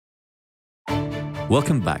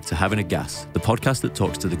Welcome back to Having a Gas, the podcast that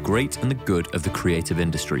talks to the great and the good of the creative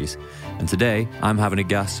industries. And today, I'm having a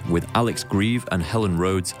gas with Alex Grieve and Helen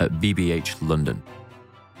Rhodes at BBH London.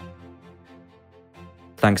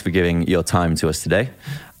 Thanks for giving your time to us today.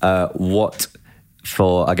 We'll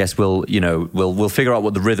figure out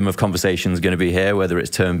what the rhythm of conversation is going to be here, whether it's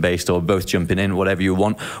turn-based or both jumping in, whatever you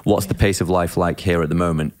want. What's the pace of life like here at the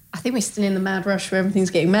moment? I think we're still in the mad rush where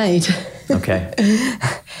everything's getting made. Okay.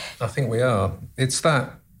 I think we are. It's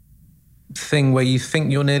that thing where you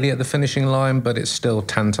think you're nearly at the finishing line, but it's still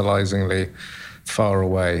tantalisingly far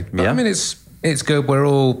away. But, yeah. I mean, it's good. We're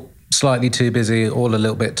all slightly too busy, all a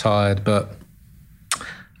little bit tired, but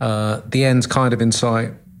the end's kind of in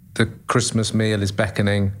sight. The Christmas meal is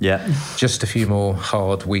beckoning. Yeah. Just a few more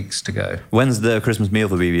hard weeks to go. When's the Christmas meal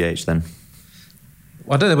for BBH then?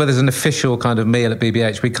 I don't know whether there's an official kind of meal at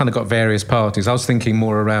BBH. We kind of got various parties. I was thinking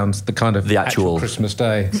more around the kind of the actual Christmas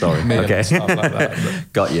Day. Sorry. Meal okay. And stuff like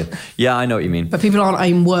that. Got you. Yeah, I know what you mean. But people aren't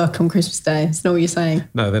in work on Christmas Day. That's not what you're saying.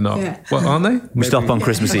 No, they're not. Yeah. Well, aren't they? We stop on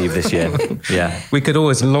Christmas Eve this year. Yeah. We could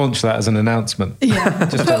always launch that as an announcement. Yeah.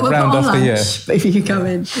 Just to round off the year. If you could come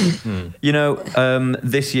in. You know,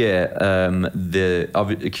 this year, the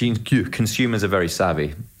consumers are very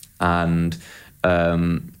savvy, and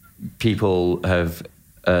people have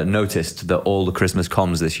noticed that all the Christmas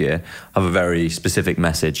comms this year have a very specific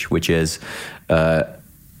message, which is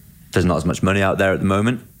there's not as much money out there at the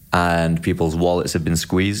moment, and people's wallets have been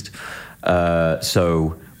squeezed.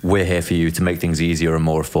 So we're here for you to make things easier and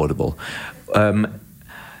more affordable.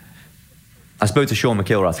 I spoke to Sean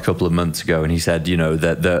McIlrath a couple of months ago, and he said, you know,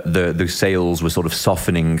 that the sales were sort of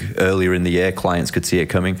softening earlier in the year. Clients could see it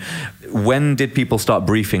coming. When did people start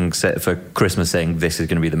briefing for Christmas saying this is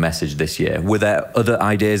going to be the message this year? Were there other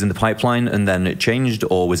ideas in the pipeline and then it changed,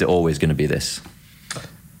 or was it always going to be this?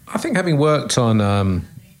 I think having worked on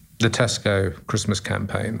the Tesco Christmas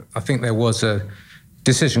campaign, I think there was a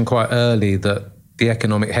decision quite early that the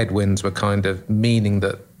economic headwinds were kind of meaning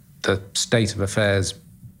that the state of affairs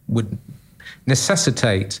would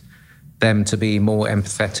necessitate them to be more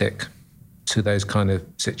empathetic to those kind of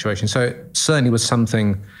situations. So it certainly was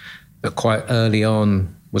something that quite early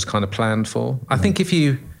on was kind of planned for. I think if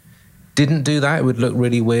you didn't do that, it would look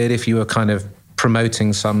really weird if you were kind of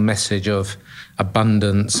promoting some message of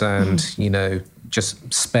abundance and, you know,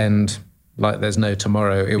 just spend like there's no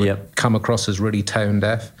tomorrow. It would come across as really tone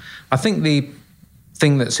deaf. I think the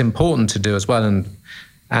thing that's important to do as well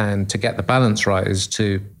and to get the balance right is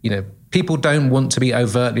to, you know, people don't want to be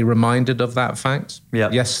overtly reminded of that fact.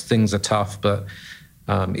 Yep. Yes, things are tough, but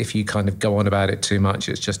if you kind of go on about it too much,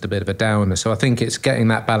 it's just a bit of a downer. So I think it's getting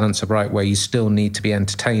that balance right where you still need to be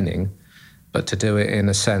entertaining, but to do it in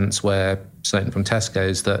a sense where, certainly from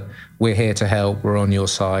Tesco's, that we're here to help, we're on your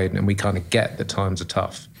side, and we kind of get that times are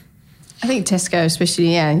tough. I think Tesco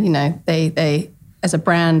especially, you know, they as a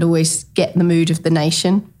brand always get the mood of the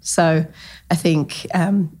nation. So I think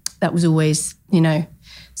that was always, you know,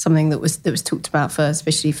 something that was talked about first,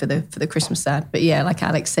 especially for the Christmas ad. But yeah, like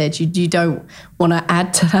Alex said, you don't want to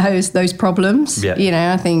add to those problems. Yeah. You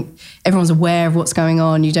know, I think everyone's aware of what's going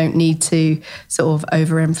on. You don't need to sort of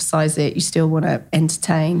overemphasize it. You still want to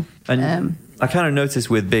entertain. And I kind of noticed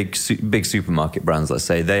with big supermarket brands, let's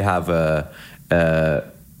say, they have the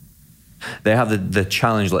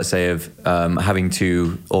challenge, let's say, of having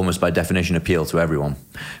to almost by definition appeal to everyone,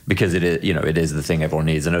 because it is, you know, it is the thing everyone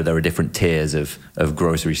needs. I know there are different tiers of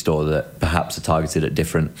grocery store that perhaps are targeted at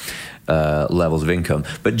different levels of income,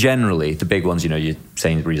 but generally the big ones, you know, your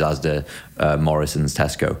Sainsbury's, Asda, Morrison's,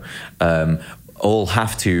 Tesco, all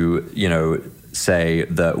have to, you know, say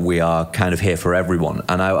that we are kind of here for everyone.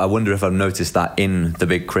 And I wonder if I've noticed that in the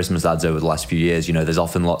big Christmas ads over the last few years. You know, there's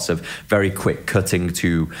often lots of very quick cutting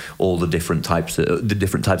to all the different types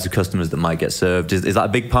of customers that might get served. Is that a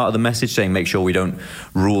big part of the message, saying make sure we don't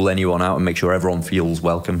rule anyone out and make sure everyone feels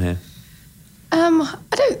welcome here?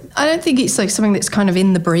 I don't think it's like something that's kind of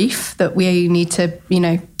in the brief that we need to, you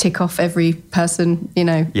know, tick off every person, you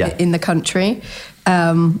know, in the country.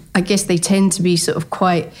 I guess they tend to be sort of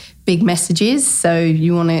quite big messages, so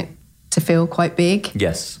you want it to feel quite big.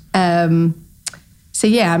 Yes. So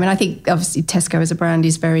yeah, I mean, I think obviously Tesco as a brand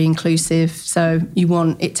is very inclusive, so you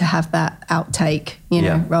want it to have that outtake, you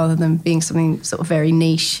know, rather than being something sort of very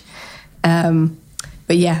niche. But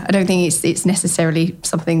but yeah, I don't think it's necessarily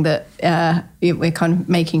something that we're kind of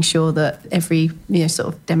making sure that every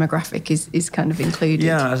sort of demographic is kind of included.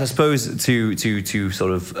 Yeah, I suppose to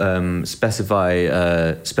sort of specify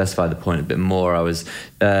the point a bit more.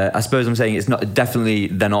 I suppose I'm saying it's not definitely,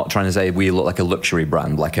 they're not trying to say we look like a luxury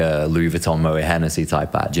brand, like a Louis Vuitton, Moet Hennessy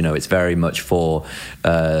type ad. It's very much for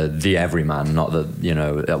the everyman, not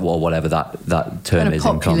the or whatever that term kind of is.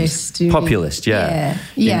 Populist. Populist, yeah.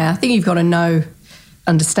 I think you've got to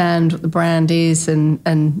understand what the brand is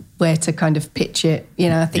and where to kind of pitch it.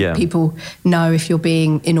 I think people know if you're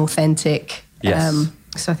being inauthentic. Yes.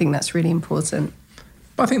 So I think that's really important.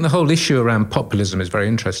 But I think the whole issue around populism is very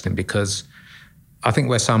interesting, because I think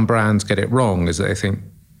where some brands get it wrong is that they think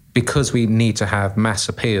because we need to have mass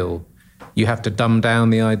appeal, you have to dumb down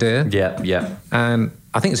the idea. Yeah. And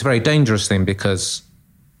I think it's a very dangerous thing, because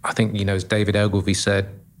I think, as David Ogilvy said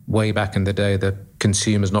way back in the day, the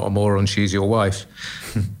consumer's not a moron, she's your wife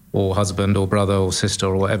or husband or brother or sister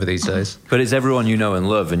or whatever these days. But it's everyone you know and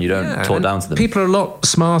love, and you don't talk down to them. People are a lot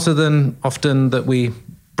smarter than often that we,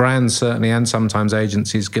 brands certainly, and sometimes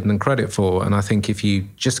agencies, give them credit for. And I think if you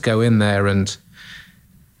just go in there and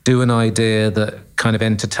do an idea that kind of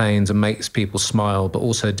entertains and makes people smile, but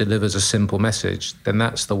also delivers a simple message, then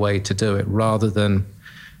that's the way to do it, rather than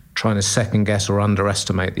trying to second guess or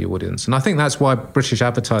underestimate the audience. And I think that's why British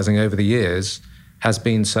advertising over the years has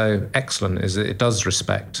been so excellent, is that it does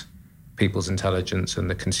respect people's intelligence and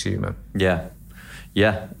the consumer. Yeah.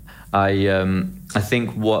 I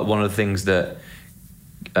think one of the things that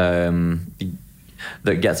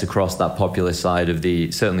gets across that populist side of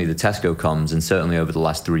certainly the Tesco comms, and certainly over the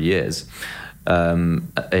last 3 years,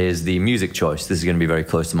 is the music choice. This is going to be very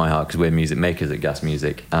close to my heart, because we're music makers at Gas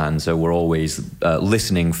Music, and so we're always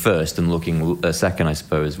listening first and looking second, I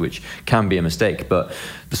suppose, which can be a mistake. But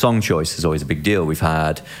the song choice is always a big deal. We've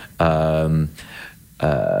had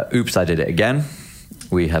Oops, I Did It Again.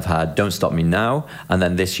 We have had Don't Stop Me Now, and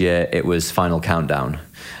then this year it was Final Countdown.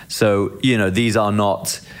 So these are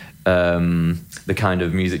not the kind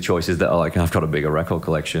of music choices that are like, I've got a bigger record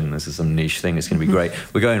collection, this is some niche thing, it's going to be great.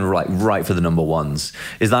 We're going right for the number ones.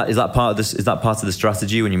 Is that part of this? Is that part of the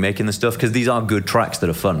strategy when you're making the stuff? Because these are good tracks that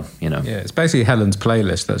are fun, Yeah, it's basically Helen's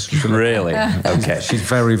playlist. That's really okay. She's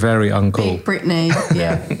very, very uncool. Big Britney,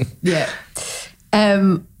 yeah.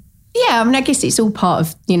 I mean, I guess it's all part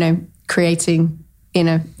of creating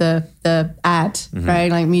the ad,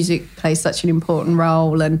 right? Like music plays such an important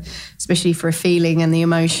role, and especially for a feeling and the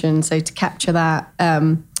emotion. So to capture that,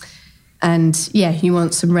 and you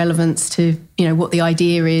want some relevance to what the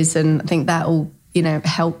idea is, and I think that all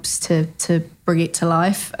helps to bring it to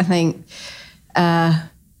life. I think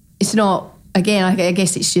it's not. Again, I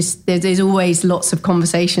guess it's just there's always lots of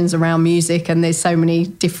conversations around music, and there's so many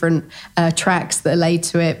different tracks that are laid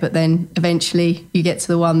to it. But then eventually you get to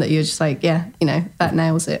the one that you're just like, that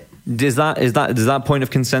nails it. Does that point of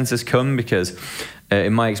consensus come? Because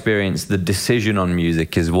in my experience, the decision on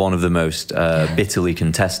music is one of the most bitterly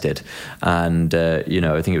contested. And I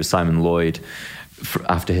think it was Simon Lloyd,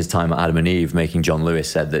 after his time at Adam and Eve making John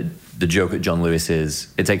Lewis, said that the joke at John Lewis is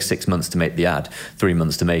it takes 6 months to make the ad, 3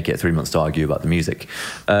 months to make it, 3 months to argue about the music.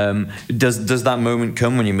 Does that moment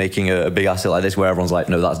come when you're making a big asset like this where everyone's like,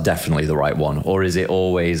 no, that's definitely the right one? Or is it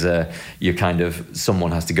always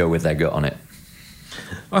someone has to go with their gut on it?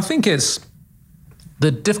 I think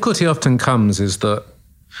the difficulty often comes is that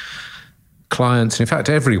clients, in fact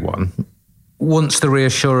everyone, wants the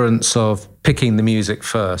reassurance of picking the music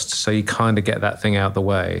first, so you kind of get that thing out the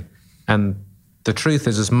way. And the truth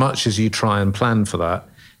is, as much as you try and plan for that,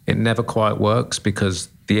 it never quite works, because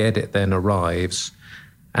the edit then arrives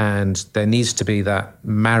and there needs to be that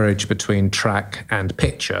marriage between track and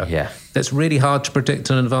picture. Yeah. That's really hard to predict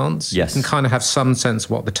in advance. Yes. You can kind of have some sense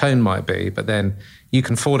of what the tone might be, but then you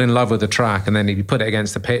can fall in love with the track, and then you put it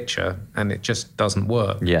against the picture and it just doesn't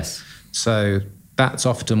work. Yes. So that's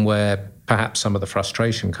often where perhaps some of the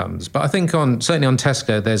frustration comes. But I think certainly on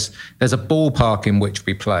Tesco, there's a ballpark in which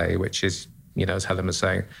we play, which is, as Helen was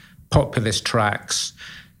saying, populist tracks.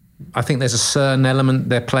 I think there's a certain element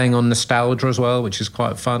they're playing on nostalgia as well, which is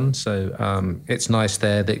quite fun. So it's nice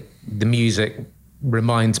there that the music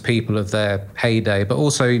reminds people of their heyday, but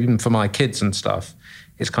also even for my kids and stuff,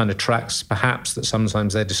 it's kind of tracks perhaps that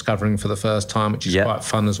sometimes they're discovering for the first time, which is quite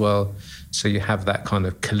fun as well. So you have that kind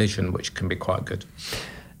of collision, which can be quite good.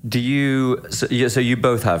 So you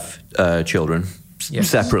both have children? Yes.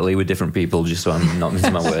 Separately with different people, just so I'm not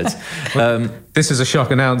missing my words. This is a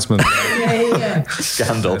shock announcement.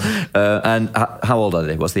 Scandal. And how old are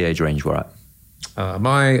they? What's the age range we're at?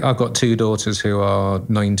 I've got two daughters who are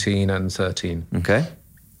 19 and 13. Okay.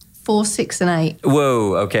 4, 6, and 8.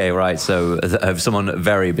 Whoa, okay, right. So someone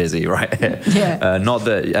very busy, right? Yeah. Not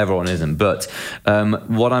that everyone isn't, but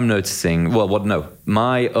what I'm noticing,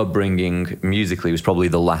 my upbringing musically was probably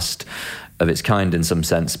the last of its kind in some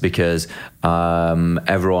sense, because me and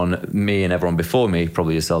everyone before me,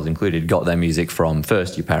 probably yourselves included, got their music from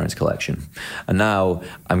first your parents' collection. And now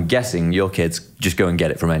I'm guessing your kids just go and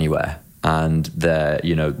get it from anywhere. And they're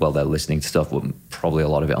listening to stuff, probably a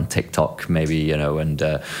lot of it on TikTok, maybe,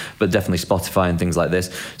 but definitely Spotify and things like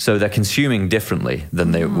this. So they're consuming differently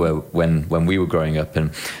than they were when we were growing up.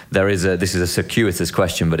 And this is a circuitous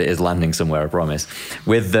question, but it is landing somewhere, I promise.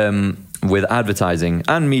 With advertising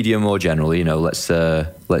and media more generally,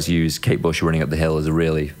 let's use Kate Bush Running Up the Hill as a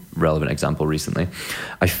really relevant example recently.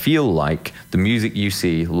 I feel like the music you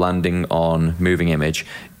see landing on Moving Image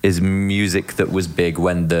is music that was big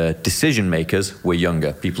when the decision makers were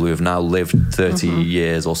younger, people who have now lived 30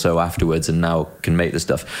 years or so afterwards and now can make the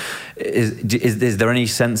stuff. Is there any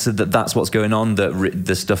sense that that's what's going on, that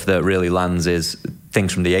the stuff that really lands is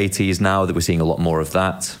things from the 80s now, that we're seeing a lot more of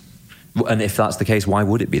that? And if that's the case, why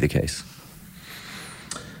would it be the case?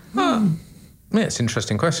 Yeah, it's an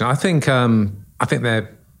interesting question. I think there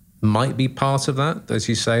might be part of that, as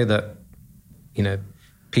you say, that,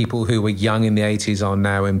 people who were young in the 80s are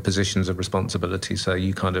now in positions of responsibility. So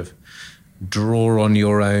you kind of draw on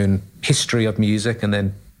your own history of music and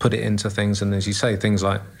then put it into things. And as you say, things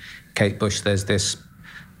like Kate Bush, there's this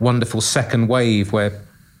wonderful second wave where,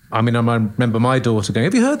 I remember my daughter going,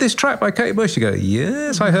 "Have you heard this track by Kate Bush?" You go,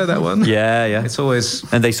 "Yes, I heard that one." Yeah. It's always...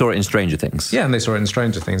 And they saw it in Stranger Things. Yeah, and they saw it in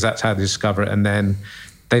Stranger Things. That's how they discover it. And then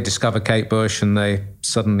they discover Kate Bush and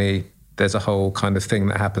there's a whole kind of thing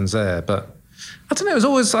that happens there. But I don't know,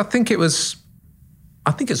 I think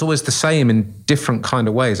it's always the same in different kind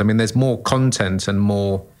of ways. There's more content and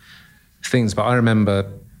more things. But I remember,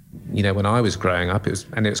 when I was growing up, it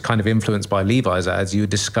was kind of influenced by Levi's ads. You were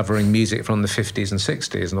discovering music from the 50s and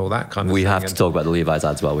 60s and all that kind of thing. We have to talk about the Levi's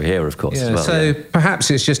ads while we're here, of course. Yeah, as well,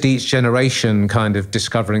 perhaps it's just each generation kind of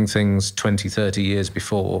discovering things 20, 30 years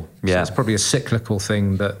before. So it's probably a cyclical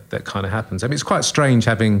thing that kind of happens. It's quite strange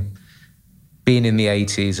having been in the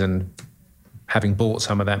 80s and having bought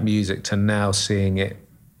some of that music to now seeing it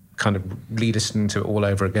kind of re-listening to it all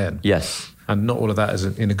over again. Yes. And not all of that is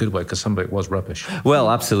in a good way, because some of it was rubbish. Well,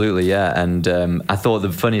 absolutely, yeah. And I thought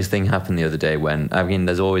the funniest thing happened the other day when,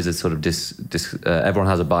 there's always a sort of everyone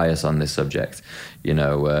has a bias on this subject.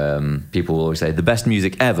 People will always say the best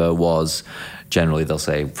music ever was, generally they'll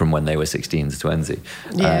say, from when they were 16 to 20.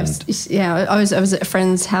 Yeah, I was at a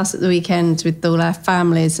friend's house at the weekend with all our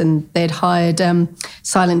families, and they'd hired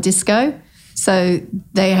silent disco. So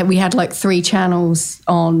we had like 3 channels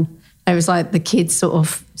on. It was like the kids sort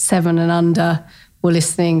of 7 and under were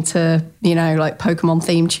listening to, like Pokemon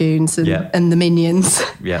theme tunes and the Minions.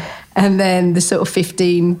 Yeah. And then the sort of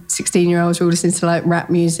 15, 16-year-olds were all listening to like rap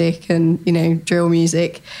music and, drill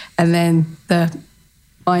music. And then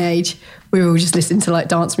my age, we were all just listening to like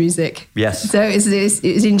dance music. Yes. So it was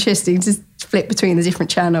interesting to flip between the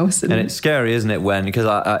different channels. And it's scary, isn't it, because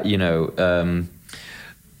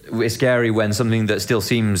it's scary when something that still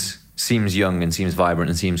seems young and seems vibrant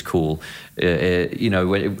and seems cool.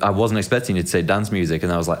 I wasn't expecting you to say dance music,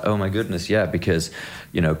 and I was like, oh my goodness, yeah, because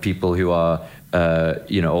people who are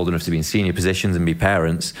old enough to be in senior positions and be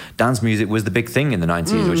parents, dance music was the big thing in the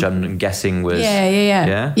 90s, which I'm guessing was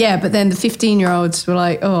yeah. But then the 15-year-olds were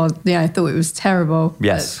like, oh yeah, I thought it was terrible.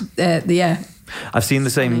 Yes. I've seen the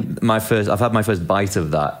same. I've had my first bite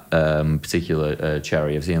of that particular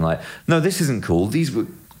cherry. I've seen like, no, this isn't cool. These were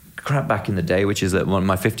crap back in the day, which is that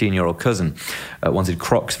my 15-year-old cousin wanted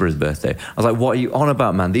Crocs for his birthday. I was like, what are you on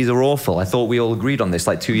about, man? These are awful. I thought we all agreed on this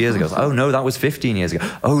like 2 years ago. I was like, oh no, that was 15 years ago.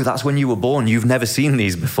 Oh, that's when you were born. You've never seen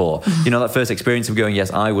these before. That first experience of going,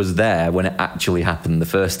 yes, I was there when it actually happened the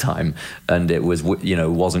first time, and it was,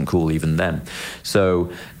 wasn't cool even then.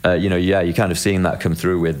 So, you're kind of seeing that come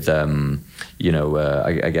through with,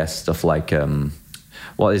 I guess stuff like,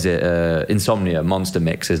 what is it? Insomnia, Monster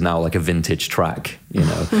Mix is now like a vintage track,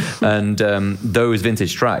 and those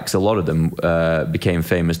vintage tracks, a lot of them became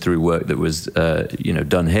famous through work that was,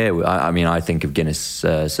 done here. I think of Guinness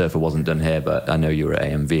Surfer wasn't done here, but I know you were at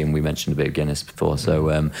AMV and we mentioned a bit of Guinness before. So,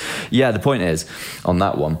 the point is, on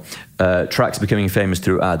that one, tracks becoming famous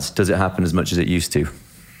through ads, does it happen as much as it used to?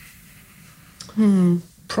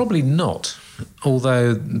 Probably not,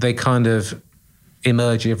 although they kind of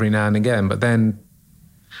emerge every now and again. But then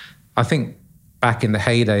I think back in the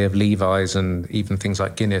heyday of Levi's and even things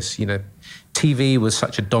like Guinness, TV was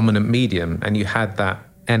such a dominant medium, and you had that,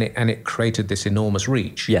 and it created this enormous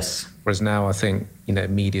reach. Yes. Whereas now I think,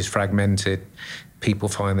 media's fragmented. people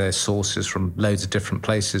find their sources from loads of different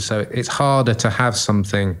places. So it's harder to have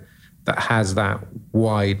something that has that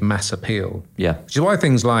wide mass appeal. Yeah. Which is why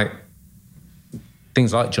things like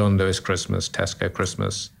John Lewis Christmas, Tesco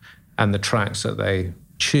Christmas, and the tracks that they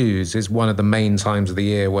choose is one of the main times of the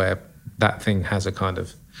year where that thing has a kind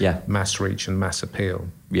of mass reach and mass appeal.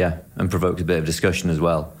 Yeah, and provokes a bit of discussion as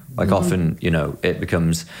well. Like often, it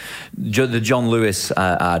becomes the John Lewis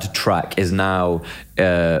ad track is now,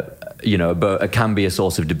 but it can be a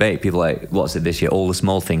source of debate. People are like, what's it this year? All the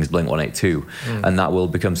Small Things, Blink-182, and that will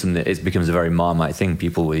become something. It becomes a very Marmite thing.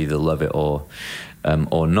 People will either love it or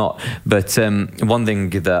not. But one thing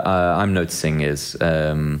that I'm noticing is.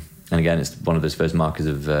 And again, it's one of those first markers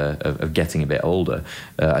of getting a bit older.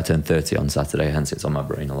 I turned 30 on Saturday, hence it's on my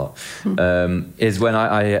brain a lot. Is when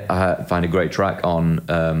I find a great track on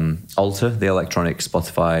Alter, the electronic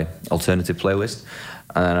Spotify alternative playlist,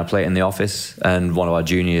 and then I play it in the office, and one of our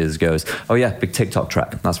juniors goes, "Oh yeah, big TikTok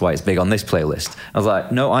track. That's why it's big on this playlist." I was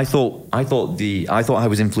like, "No, I thought I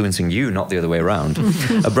was influencing you, not the other way around."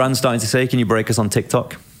 A brand starting to say, "Can you break us on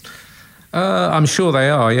TikTok?" I'm sure they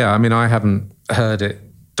are. Yeah, I mean, I haven't heard it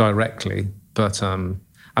directly, but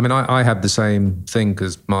I had the same thing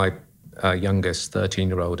because my youngest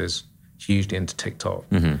 13-year-old is hugely into TikTok,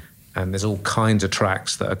 and there's all kinds of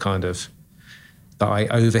tracks that are kind of that I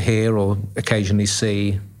overhear or occasionally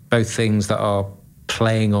see, both things that are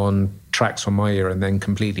playing on tracks from my era and then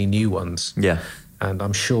completely new ones. Yeah, and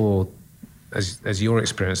I'm sure, as your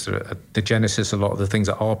experience, the genesis, a lot of the things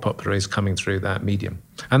that are popular is coming through that medium,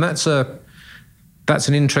 and that's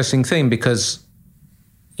an interesting thing because.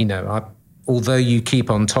 Although you keep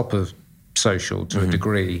on top of social to a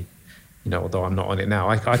degree, although I'm not on it now,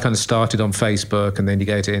 I kind of started on Facebook and then you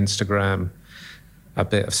go to Instagram, a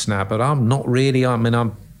bit of Snap, but I'm not really,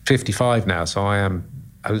 I'm 55 now, so I am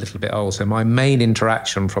a little bit old. So my main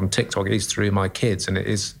interaction from TikTok is through my kids, and it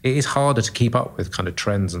is harder to keep up with kind of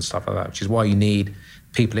trends and stuff like that, which is why you need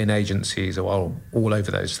people in agencies or all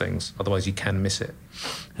over those things. Otherwise you can miss it.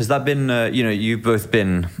 Has that been, you've both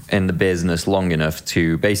been in the business long enough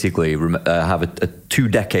to basically have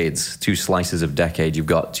two slices of decade. You've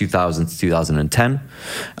got 2000 to 2010,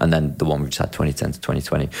 and then the one we've just had 2010 to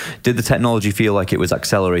 2020. Did the technology feel like it was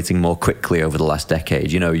accelerating more quickly over the last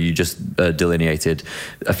decade? You just delineated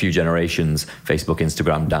a few generations, Facebook,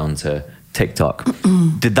 Instagram, down to TikTok.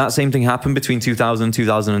 Did that same thing happen between 2000 and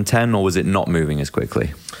 2010, or was it not moving as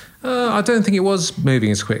quickly? I don't think it was moving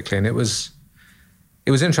as quickly, and it was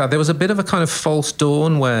interesting. There was a bit of a kind of false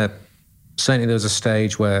dawn where certainly there was a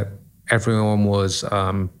stage where everyone was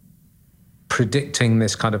predicting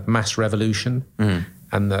this kind of mass revolution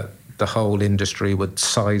and that the whole industry would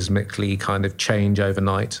seismically kind of change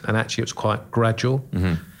overnight, and actually it was quite gradual.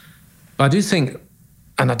 But I do think,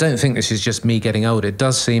 and I don't think this is just me getting older, it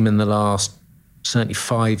does seem in the last certainly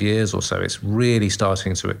 5 years or so, it's really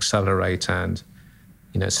starting to accelerate, and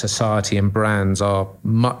society and brands are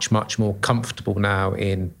much, much more comfortable now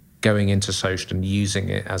in going into social and using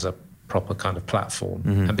it as a proper kind of platform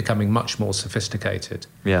and becoming much more sophisticated.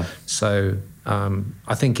 Yeah. So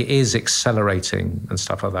I think it is accelerating and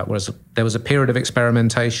stuff like that. Whereas there was a period of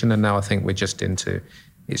experimentation, and now I think we're just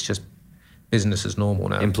it's just business as normal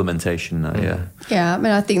now. Implementation now, yeah. Yeah,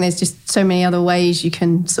 I think there's just so many other ways you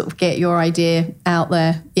can sort of get your idea out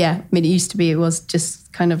there. Yeah, it used to be, it was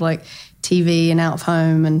just kind of like TV and out of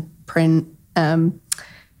home and print,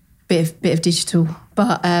 bit of digital.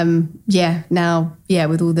 But now,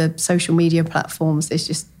 with all the social media platforms, there's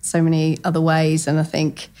just so many other ways. And I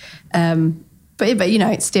think, but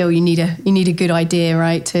it's still, you need a good idea,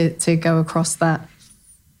 right, to go across that.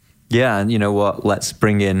 Yeah, and you know what? Let's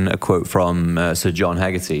bring in a quote from Sir John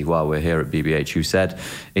Hegarty while we're here at BBH, who said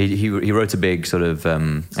he wrote a big sort of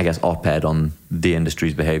op-ed on the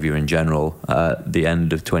industry's behaviour in general at the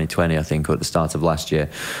end of 2020, I think, or at the start of last year,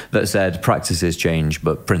 that said practices change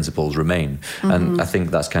but principles remain. And I think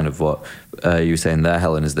that's kind of what you were saying there,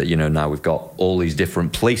 Helen, is that now we've got all these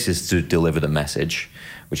different places to deliver the message,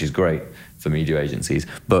 which is great for media agencies,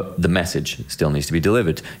 but the message still needs to be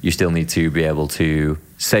delivered. You still need to be able to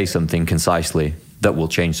say something concisely that will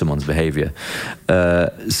change someone's behavior.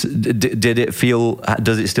 Does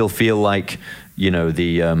it still feel like,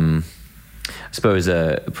 I suppose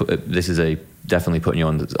this is definitely putting you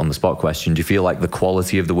on the spot question. Do you feel like the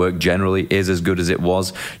quality of the work generally is as good as it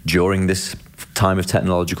was during this time of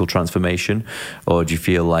technological transformation? Or do you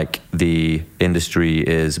feel like the industry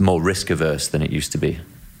is more risk averse than it used to be?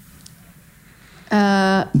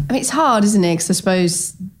 It's hard, isn't it? Because I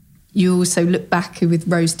suppose you also look back with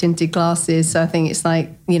rose-tinted glasses. So I think it's like,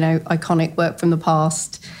 iconic work from the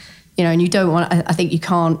past, and you don't want, I think you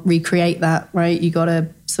can't recreate that, right? You got to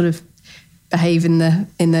sort of behave in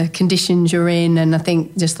the conditions you're in. And I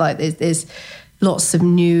think just like there's lots of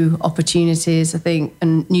new opportunities, I think,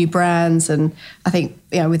 and new brands. And I think,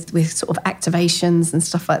 with sort of activations and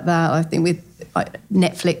stuff like that, I think with like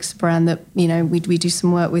Netflix brand that, we do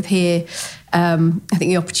some work with here, I think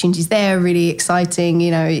the opportunities there are really exciting.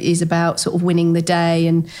 It is about sort of winning the day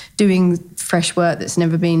and doing fresh work that's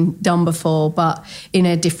never been done before, but in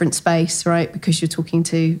a different space, right? Because you're talking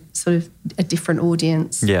to sort of a different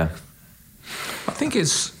audience. Yeah. I think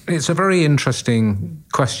it's a very interesting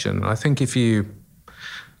question. I think if you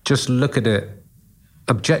just look at it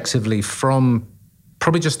objectively from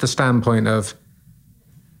probably just the standpoint of,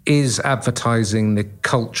 is advertising the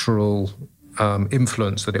cultural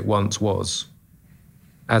influence that it once was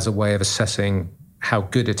as a way of assessing how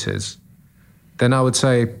good it is, then I would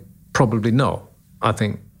say probably not. I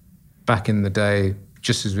think back in the day,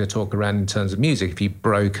 just as we were talking around in terms of music, if you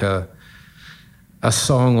broke a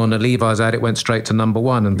song on a Levi's ad, it went straight to number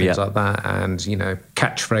one and things like that. And,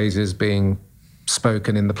 catchphrases being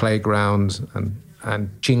spoken in the playground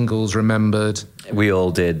and jingles remembered. We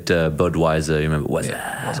all did Budweiser, you remember? What's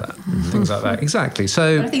that? Mm-hmm. Things like that. Exactly.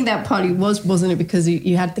 So but I think that partly wasn't it? Because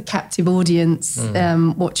you had the captive audience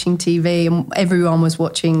watching TV, and everyone was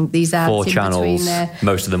watching these ads 4 in channels, between their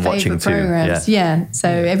most of them watching too. programs. Yeah. So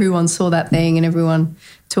everyone saw that thing and everyone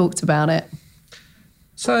talked about it.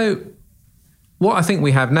 So what I think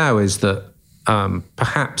we have now is that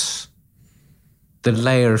perhaps the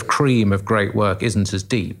layer of cream of great work isn't as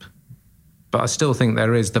deep. But I still think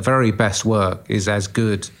the very best work is as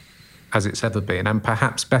good as it's ever been, and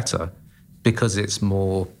perhaps better, because it's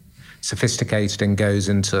more sophisticated and goes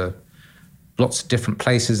into lots of different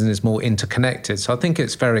places and is more interconnected. So I think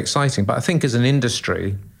it's very exciting. But I think as an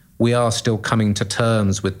industry, we are still coming to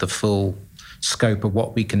terms with the full scope of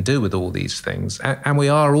what we can do with all these things. And we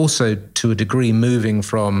are also, to a degree, moving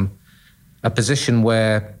from a position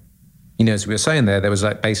where, as we were saying there was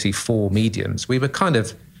like basically 4 mediums. We were kind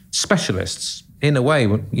of specialists in a way.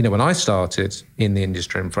 When I started in the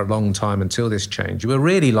industry, and for a long time until this change, you were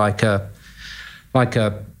really like a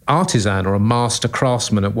artisan or a master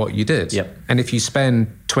craftsman at what you did. Yep. And if you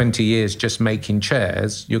spend 20 years just making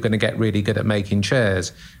chairs, you're going to get really good at making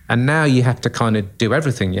chairs. And now you have to kind of do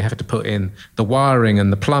everything. You have to put in the wiring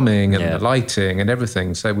and the plumbing and the lighting and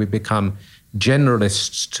everything. So we become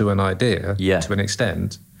generalists to an idea, to an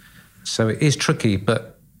extent. So it is tricky,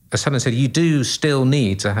 but as Helen said, you do still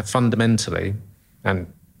need to have fundamentally,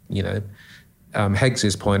 and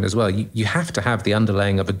Heggs's point as well, you have to have the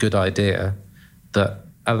underlaying of a good idea that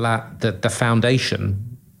the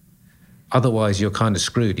foundation. Otherwise, you're kind of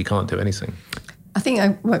screwed. You can't do anything. I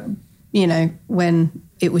think when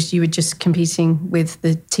it was you were just competing with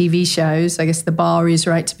the TV shows, I guess the bar is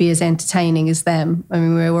right to be as entertaining as them. I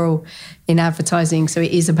mean, we're all in advertising, so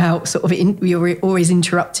it is about sort of you're always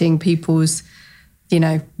interrupting people's,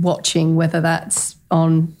 watching, whether that's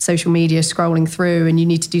on social media, scrolling through, and you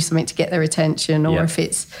need to do something to get their attention, or if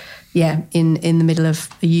it's, in the middle of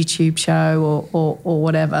a YouTube show or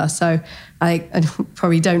whatever. So I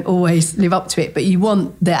probably don't always live up to it, but you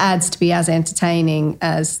want the ads to be as entertaining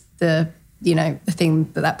as the thing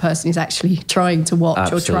that person is actually trying to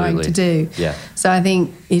watch or trying to do. Yeah. So I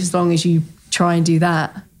think as long as you try and do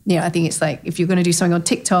that, I think it's like if you're going to do something on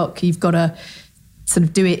TikTok, you've got to sort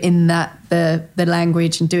of do it in the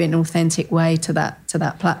language and do it in an authentic way to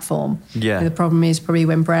that platform. Yeah. And the problem is probably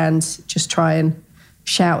when brands just try and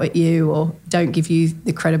shout at you or don't give you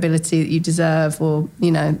the credibility that you deserve, or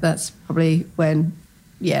that's probably when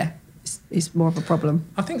it's more of a problem.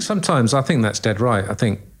 I think that's dead right. I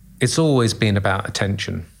think it's always been about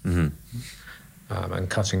attention and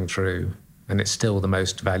cutting through, and it's still the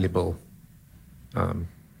most valuable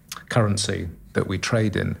currency that we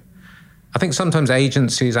trade in. I think sometimes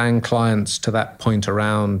agencies and clients to that point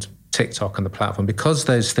around TikTok and the platform, because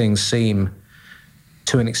those things seem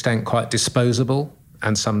to an extent quite disposable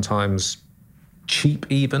and sometimes cheap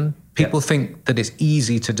even, people think that it's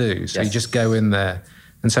easy to do. So you just go in there.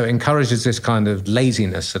 And so it encourages this kind of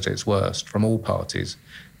laziness at its worst from all parties.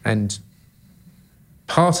 And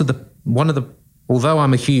although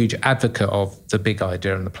I'm a huge advocate of the big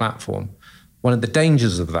idea and the platform, one of the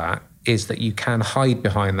dangers of that is that you can hide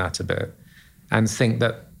behind that a bit and think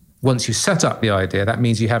that once you set up the idea, that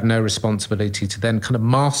means you have no responsibility to then kind of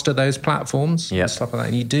master those platforms and stuff like that.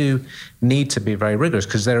 And you do need to be very rigorous,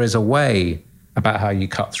 because there is a way about how you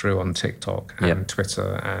cut through on TikTok and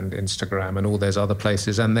Twitter and Instagram and all those other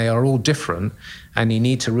places, and they are all different, and you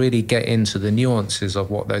need to really get into the nuances of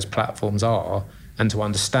what those platforms are and to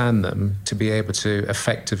understand them to be able to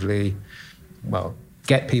effectively,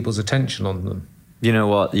 get people's attention on them. You know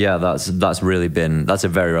what? Yeah, that's a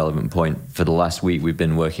very relevant point. For the last week, we've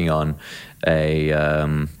been working on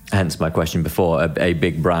hence my question before, a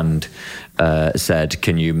big brand said,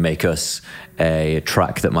 can you make us a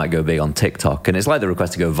track that might go big on TikTok? And it's like the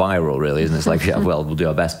request to go viral, really, isn't it? It's like, yeah, well, we'll do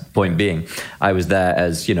our best. Point being, I was there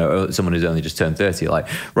as, someone who's only just turned 30, like,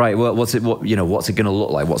 right, well, what's it going to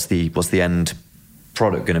look like? What's the end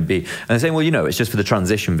product going to be? And they're saying, well, it's just for the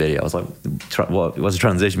transition video. I was like, what was a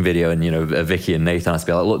transition video? And Vicky and Nathan has to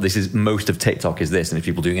be like, look, most of TikTok is this, and it's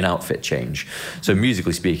people doing an outfit change. So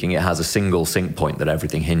musically speaking, it has a single sync point that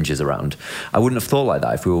everything hinges around. I wouldn't have thought like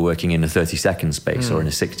that if we were working in a 30-second space or in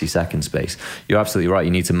a 60-second space. You're absolutely right.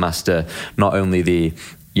 You need to master not only the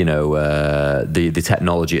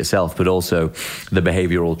technology itself, but also the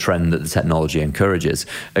behavioral trend that the technology encourages.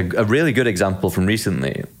 A really good example from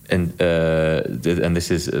recently, and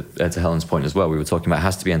this is to Helen's point as well, we were talking about, it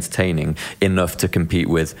has to be entertaining enough to compete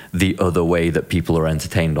with the other way that people are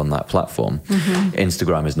entertained on that platform. Mm-hmm.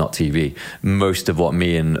 Instagram is not TV. Most of what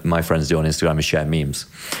me and my friends do on Instagram is share memes.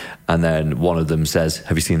 And then one of them says,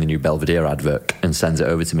 have you seen the new Belvedere advert? And sends it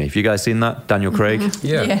over to me. Have you guys seen that? Daniel Craig?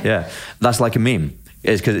 Mm-hmm. Yeah. That's like a meme.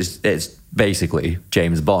 It's because it's basically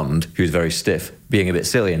James Bond, who's very stiff, being a bit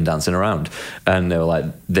silly and dancing around. And they were like,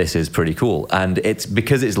 this is pretty cool. And it's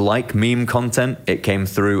because it's like meme content, it came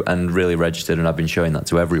through and really registered, and I've been showing that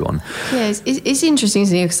to everyone. Yeah, it's interesting,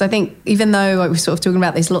 isn't it? Because I think even though we're sort of talking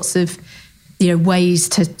about there's lots of ways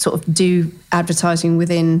to sort of do advertising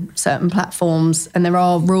within certain platforms, and there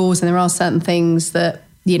are rules and there are certain things that,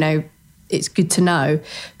 it's good to know.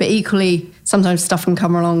 But equally, sometimes stuff can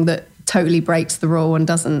come along that totally breaks the rule and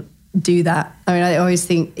doesn't do that. I mean, I always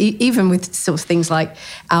think, even with sort of things like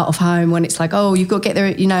out of home, when it's like, oh, you've got to get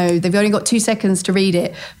there, they've only got 2 seconds to read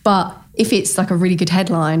it. But if it's like a really good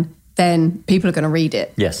headline, then people are going to read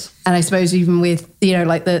it. Yes. And I suppose even with,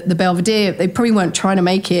 like the Belvedere, they probably weren't trying to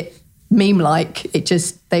make it meme-like. It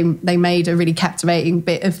just, they made a really captivating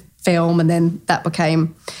bit of film, and then that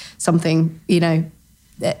became something,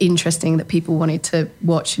 interesting that people wanted to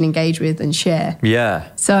watch and engage with and share. Yeah.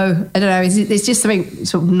 So I don't know, it's just something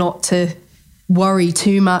sort of not to worry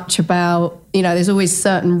too much about. There's always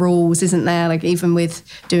certain rules, isn't there? Like even with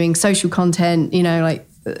doing social content, like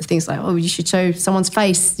things like, oh, you should show someone's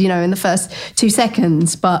face, in the first 2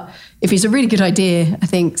 seconds. But if it's a really good idea, I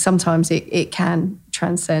think sometimes it can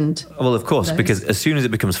transcend. Well, of course, because as soon as it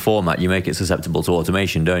becomes format, you make it susceptible to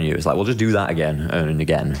automation, don't you? It's like, well, just do that again and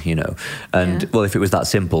again, And well, if it was that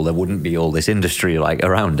simple, there wouldn't be all this industry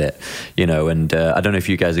around it, And I don't know if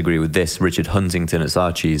you guys agree with this. Richard Huntington at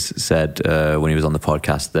Saatchi's said when he was on the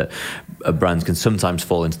podcast that brands can sometimes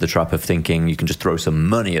fall into the trap of thinking you can just throw some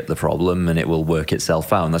money at the problem and it will work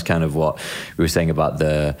itself out. And that's kind of what we were saying about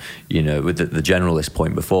with the generalist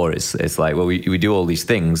point before. It's like, well, we do all these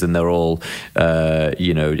things and they're all, if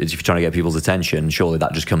you're trying to get people's attention, surely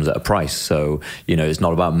that just comes at a price. So, it's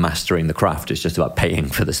not about mastering the craft. It's just about paying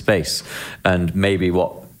for the space. And maybe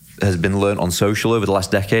what has been learnt on social over the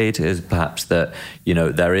last decade is perhaps that,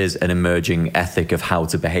 there is an emerging ethic of how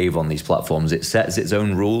to behave on these platforms. It sets its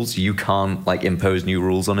own rules. You can't impose new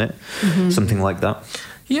rules on it. Mm-hmm. Something like that.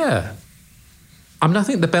 Yeah. I mean, I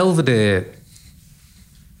think the Belvedere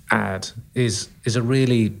ad is a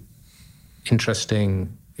really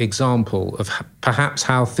interesting example of perhaps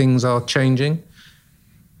how things are changing.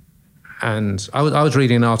 And I was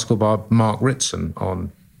reading an article by Mark Ritson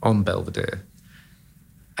on Belvedere.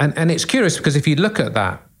 And it's curious because if you look at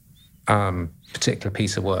that particular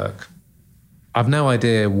piece of work, I've no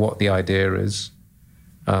idea what the idea is.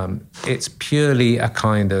 It's purely a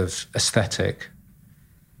kind of aesthetic.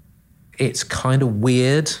 It's kind of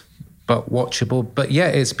weird, but watchable. But yeah,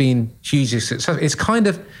 it's been hugely successful. It's kind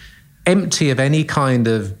of empty of any kind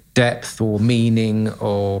of depth or meaning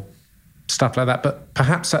or stuff like that. But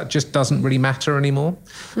perhaps that just doesn't really matter anymore.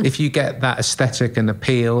 If you get that aesthetic and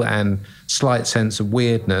appeal and slight sense of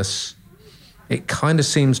weirdness, it kind of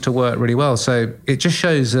seems to work really well. So it just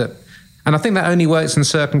shows that, and I think that only works in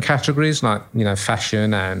certain categories like,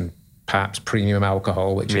 fashion and perhaps premium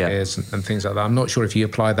alcohol, which it is, and things like that. I'm not sure if you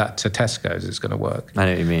apply that to Tesco's, it's going to work. I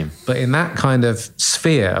know what you mean. But in that kind of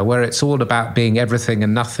sphere where it's all about being everything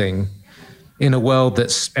and nothing, in a world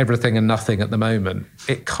that's everything and nothing at the moment,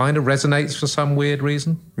 it kind of resonates for some weird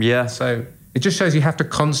reason. Yeah. So it just shows you have to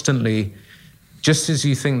constantly, just as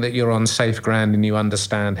you think that you're on safe ground and you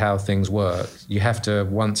understand how things work, you have to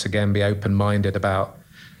once again be open-minded about,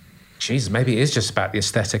 geez, maybe it is just about the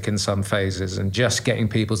aesthetic in some phases and just getting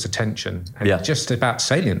people's attention and just about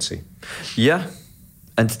saliency. Yeah.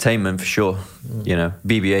 Entertainment for sure. You know,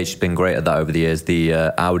 BBH has been great at that over the years. The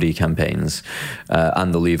Audi campaigns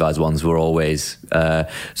and the Levi's ones were always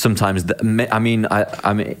sometimes. I'm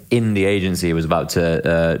in the agency. Was about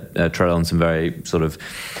to tread on some very sort of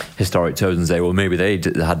historic toes and say, well, maybe they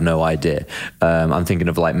had no idea. I'm thinking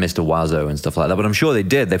of like Mr. Wazzo and stuff like that, but I'm sure they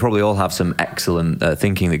did. They probably all have some excellent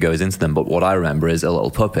thinking that goes into them. But what I remember is a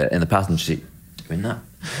little puppet in the passenger seat doing that.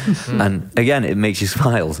 And again, it makes you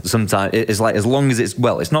smile. Sometimes it's like, as long as it's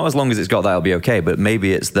not as long as it's got that, it'll be okay, but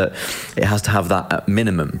maybe it's that it has to have that at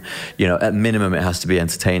minimum. You know, at minimum it has to be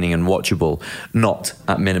entertaining and watchable, not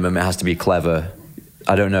at minimum it has to be clever.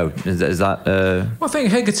 I don't know, is that well, I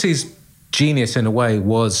think Hegarty's genius in a way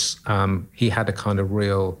was he had a kind of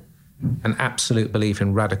an absolute belief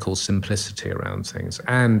in radical simplicity around things,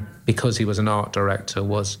 and because he was an art director,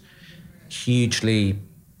 was hugely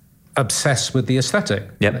obsessed with the aesthetic.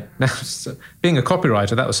 Yep. Now, being a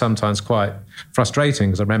copywriter, that was sometimes quite frustrating,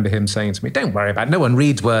 because I remember him saying to me, don't worry about it. No one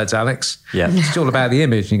reads words, Alex. Yeah. It's all about the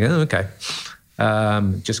image. And you go, oh, okay.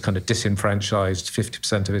 Just kind of disenfranchised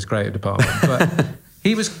 50% of his creative department. But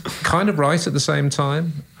he was kind of right at the same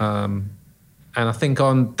time. And I think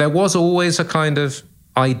there was always a kind of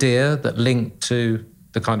idea that linked to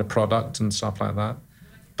the kind of product and stuff like that.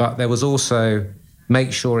 But there was also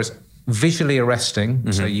make sure it's visually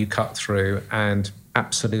arresting, so you cut through, and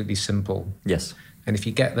absolutely simple. Yes. And if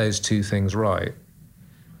you get those two things right,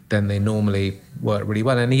 then they normally work really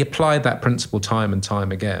well. And he applied that principle time and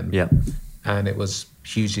time again. Yeah. And it was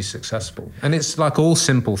hugely successful. And it's like all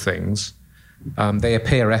simple things. They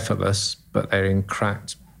appear effortless, but they're in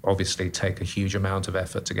cracked, obviously take a huge amount of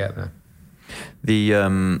effort to get there.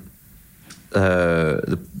 The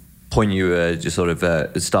point you just sort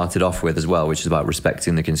of started off with as well, which is about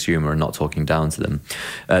respecting the consumer and not talking down to them,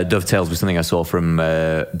 dovetails with something I saw from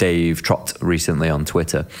Dave Trott recently on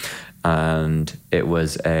Twitter. And it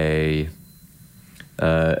was a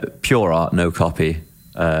pure art, no copy.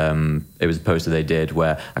 It was a poster they did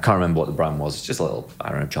where, I can't remember what the brand was, it's just a little, I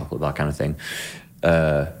don't know, chocolate bar kind of thing.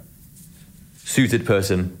 Suited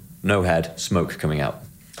person, no head, smoke coming out.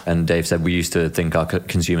 And Dave said, we used to think our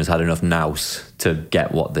consumers had enough nous to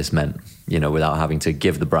get what this meant, you know, without having to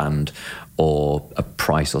give the brand or a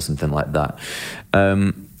price or something like that.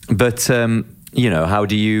 But you know, how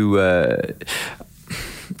do you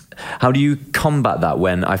combat that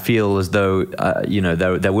when I feel as though, you know,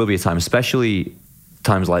 there will be a time, especially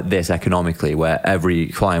times like this economically, where every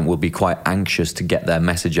client will be quite anxious to get their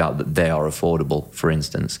message out that they are affordable, for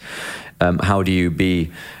instance. How do you be...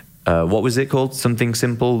 what was it called? Something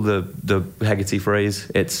simple, the Hegarty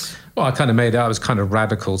phrase? Well, I kind of made it out. It was kind of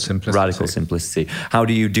radical simplicity. Radical simplicity. How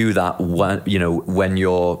do you do that when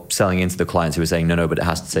you're selling into the clients who are saying, no, but it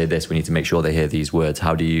has to say this, we need to make sure they hear these words.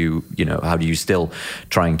 How do you still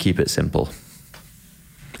try and keep it simple?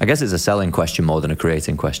 I guess it's a selling question more than a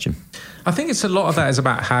creating question. I think it's a lot of that is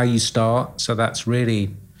about how you start. So that's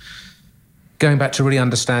really going back to really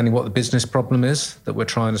understanding what the business problem is that we're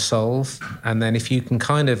trying to solve. And then if you can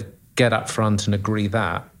kind of get up front and agree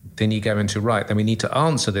that, then you go into, right, then we need to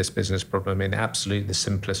answer this business problem in absolutely the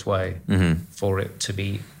simplest way for it to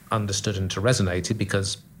be understood and to resonate,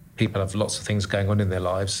 because people have lots of things going on in their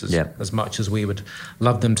lives. As much as we would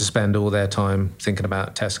love them to spend all their time thinking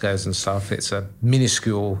about Tesco's and stuff, it's a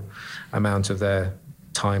minuscule amount of their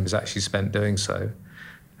time is actually spent doing so.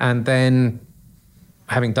 And then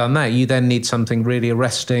having done that, you then need something really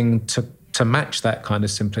arresting to match that kind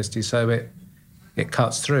of simplicity, so it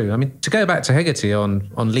cuts through. I mean, to go back to Hegarty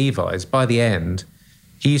on Levi's, by the end,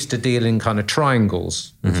 he used to deal in kind of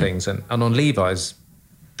triangles and things. And on Levi's,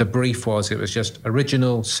 the brief was, it was just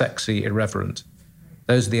original, sexy, irreverent.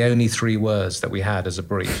 Those are the only three words that we had as a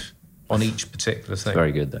brief on each particular thing.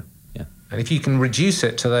 Very good, though. Yeah. And if you can reduce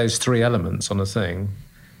it to those three elements on a thing,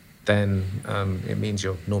 then it means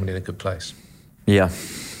you're normally in a good place. Yeah.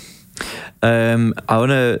 I want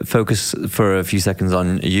to focus for a few seconds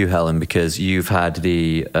on you, Helen, because you've had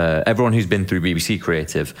everyone who's been through BBC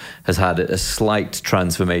Creative has had a slight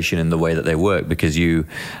transformation in the way that they work, because you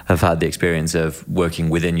have had the experience of working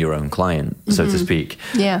within your own client, so to speak.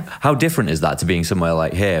 Yeah. How different is that to being somewhere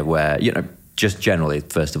like here where, you know, just generally,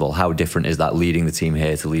 first of all, how different is that leading the team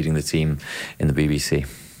here to leading the team in the BBC?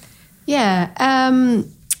 Yeah.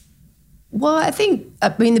 Well, I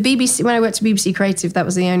mean, the BBC, when I worked at BBC Creative, that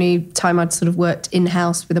was the only time I'd sort of worked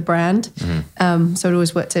in-house with a brand. So I'd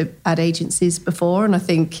always worked at ad agencies before. And I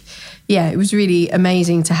think, yeah, it was really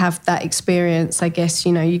amazing to have that experience. I guess,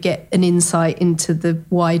 you know, you get an insight into the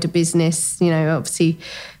wider business. You know, obviously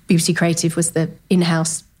BBC Creative was the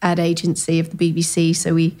in-house ad agency of the BBC.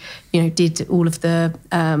 So we, you know, did all of the,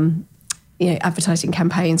 advertising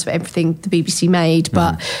campaigns for everything the BBC made,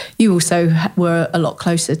 but you also were a lot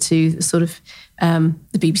closer to the sort of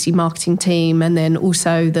the BBC marketing team, and then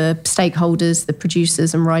also the stakeholders, the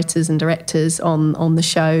producers and writers and directors on the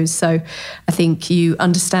shows. So I think you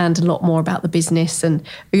understand a lot more about the business, and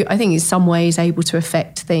I think in some ways able to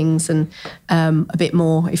affect things and a bit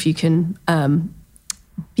more if you can,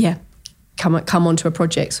 come onto a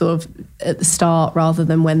project sort of at the start rather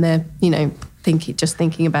than when they're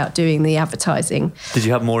thinking about doing the advertising. Did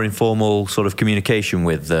you have more informal sort of communication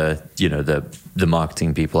with the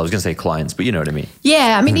marketing people? I was going to say clients, but you know what I mean.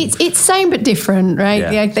 Yeah, I mean it's same but different, right?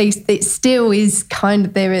 Yeah. It still is kind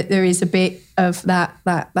of there is a bit of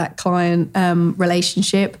that client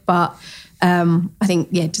relationship, but I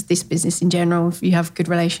think just this business in general, if you have good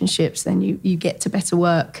relationships, then you get to better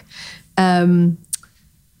work.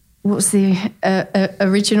 What was the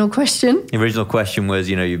original question? The original question was,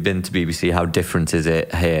 you've been to BBC. How different is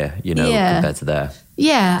it here, compared to there?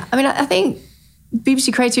 Yeah, I mean, I think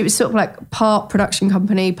BBC Creative was sort of like part production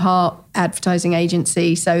company, part advertising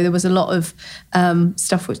agency. So there was a lot of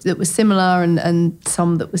stuff that was similar and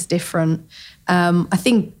some that was different. I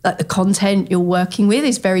think like the content you're working with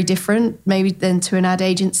is very different maybe than to an ad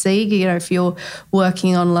agency. If you're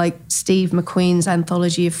working on like Steve McQueen's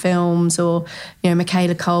anthology of films or,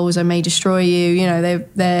 Michaela Cole's I May Destroy You,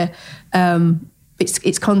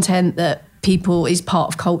 it's content that people is part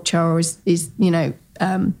of culture or is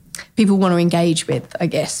people want to engage with, I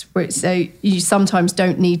guess. So you sometimes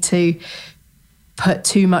don't need to put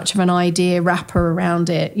too much of an idea wrapper around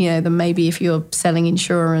it, than maybe if you're selling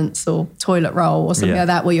insurance or toilet roll or something like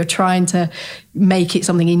that, where you're trying to make it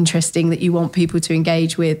something interesting that you want people to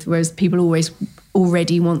engage with, whereas people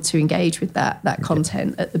already want to engage with that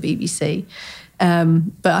content at the BBC.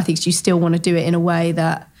 But I think you still want to do it in a way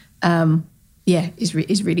that,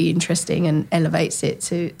 is really interesting and elevates it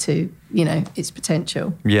to its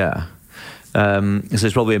potential. Yeah. So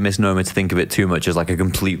it's probably a misnomer to think of it too much as like a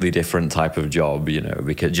completely different type of job,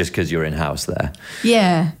 because you're in-house there.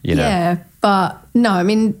 Yeah, yeah. But no, I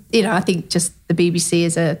mean, I think just the BBC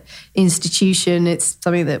as a institution, it's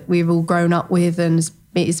something that we've all grown up with and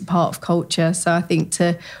it is a part of culture. So I think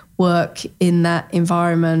to work in that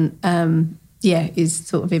environment, is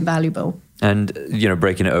sort of invaluable. And,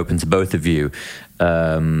 breaking it open to both of you,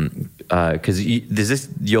 because is this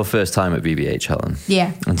your first time at BBH, Helen?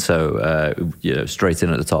 Yeah. And so, straight in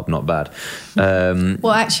at the top, not bad.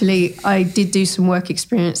 Well, actually, I did do some work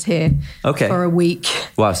experience here for a week.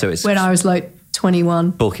 Wow, so it's... when I was like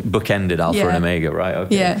 21. Bookended Alpha and Omega, right?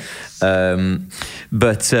 Okay. Yeah.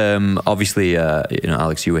 But obviously,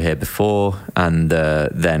 Alex, you were here before and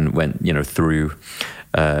then went, through...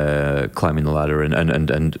 climbing the ladder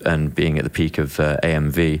and being at the peak of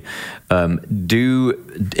AMV.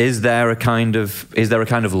 Is there a kind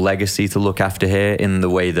of legacy to look after here in the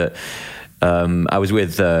way that I was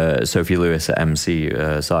with Sophie Lewis at MC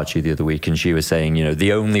Saatchi the other week, and she was saying,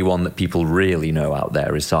 the only one that people really know out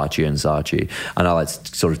there is Saatchi and Saatchi. And I like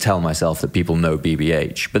to sort of tell myself that people know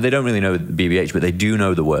BBH, but they don't really know BBH, but they do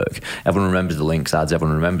know the work. Everyone remembers the Lynx ads,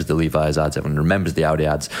 everyone remembers the Levi's ads, everyone remembers the Audi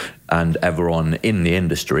ads, and everyone in the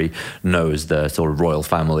industry knows the sort of royal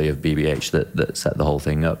family of BBH that set the whole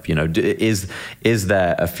thing up. Is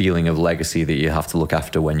there a feeling of legacy that you have to look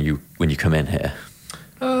after when you come in here?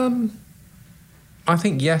 I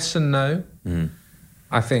think yes and no.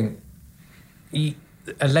 I think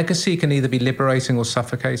a legacy can either be liberating or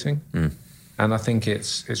suffocating. And I think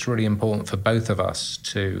it's really important for both of us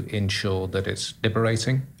to ensure that it's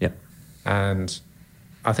liberating. Yeah. And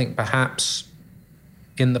I think perhaps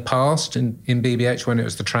in the past, in BBH, when it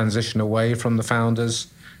was the transition away from the founders,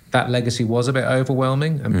 that legacy was a bit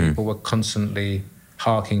overwhelming and people were constantly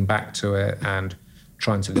harking back to it and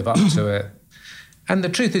trying to live up to it. And the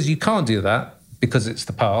truth is you can't do that, because it's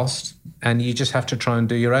the past, and you just have to try and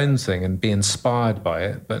do your own thing and be inspired by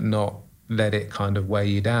it, but not let it kind of weigh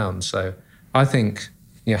you down. So I think,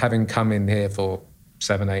 having come in here for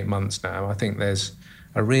 7-8 months now, I think there's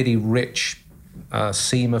a really rich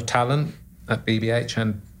seam of talent at BBH,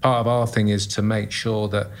 and part of our thing is to make sure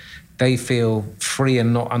that they feel free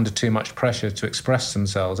and not under too much pressure to express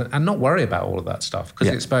themselves and not worry about all of that stuff, because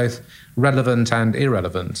it's both relevant and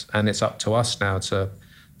irrelevant, and it's up to us now to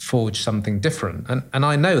forge something different. And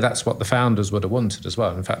I know that's what the founders would have wanted as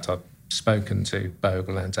well. In fact, I've spoken to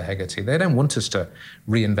Bogle and to Hegarty. They don't want us to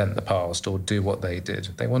reinvent the past or do what they did.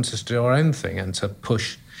 They want us to do our own thing and to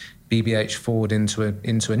push BBH forward into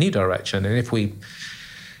a new direction. And if we,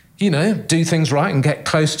 do things right and get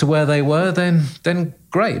close to where they were, then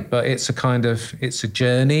great. But it's a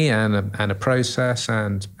journey and a process.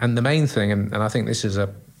 And the main thing, and I think this is a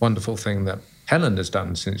wonderful thing that Helen has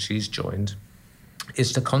done since she's joined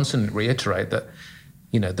is to constantly reiterate that,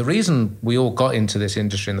 the reason we all got into this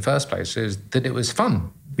industry in the first place is that it was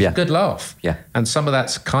fun. Yeah. A good laugh. Yeah. And some of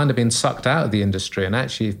that's kind of been sucked out of the industry. And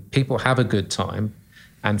actually, if people have a good time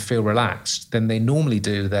and feel relaxed, then they normally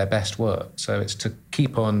do their best work. So it's to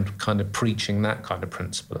keep on kind of preaching that kind of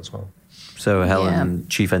principle as well. So Helen,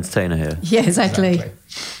 chief entertainer here. Yeah, exactly.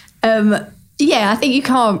 I think you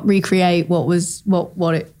can't recreate what has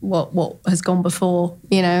gone before,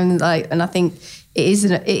 and I think it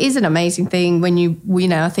is an amazing thing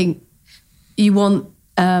when I think you want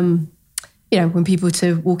when people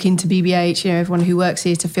to walk into BBH, everyone who works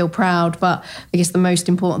here to feel proud. But I guess the most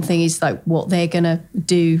important thing is like what they're going to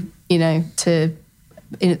do, to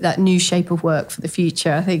in that new shape of work for the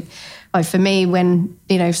future. I think for me, when,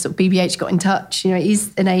 sort of BBH got in touch, it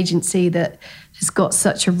is an agency that has got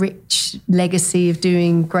such a rich legacy of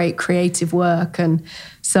doing great creative work. And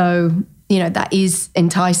so, that is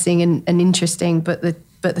enticing and interesting. But the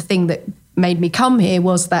thing that made me come here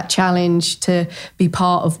was that challenge to be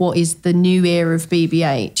part of what is the new era of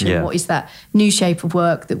BBH and what is that new shape of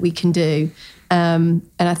work that we can do. And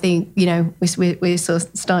I think, we're sort of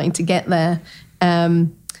starting to get there.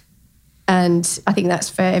 And I think that's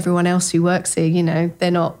for everyone else who works here.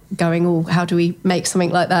 They're not going, how do we make something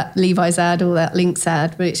like that Levi's ad or that Lynx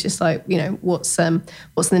ad? But it's just like, what's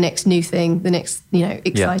the next new thing, the next,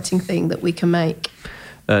 exciting thing that we can make.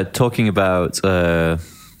 Talking about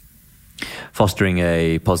fostering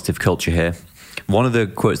a positive culture here. One of the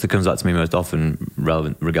quotes that comes out to me most often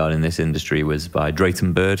relevant regarding this industry was by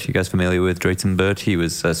Drayton Bird. You guys familiar with Drayton Bird? He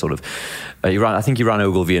was he ran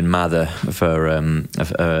Ogilvy and Mather for a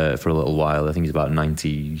little while. I think he's about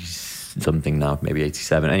 90 something now, maybe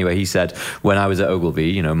 87. Anyway, he said, when I was at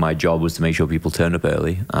Ogilvy, my job was to make sure people turned up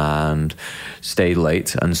early and stayed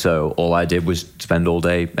late. And so all I did was spend all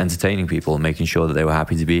day entertaining people and making sure that they were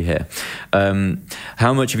happy to be here.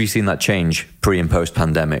 How much have you seen that change pre and post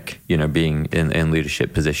pandemic, being in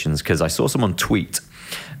leadership positions? Because I saw someone tweet,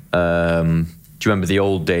 do you remember the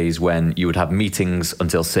old days when you would have meetings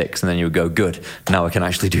until 6 and then you would go, good, now I can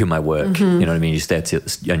actually do my work. Mm-hmm. You know what I mean?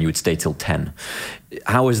 You would stay till 10.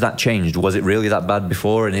 How has that changed? Was it really that bad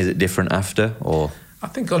before and is it different after? Or I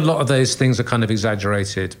think a lot of those things are kind of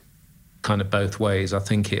exaggerated kind of both ways. I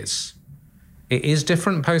think it is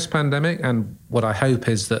different post-pandemic, and what I hope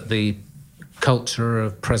is that the culture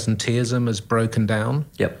of presenteeism has broken down.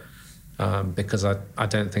 Yep. Because I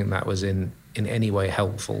don't think that was in any way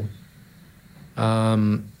helpful.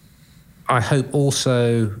 I hope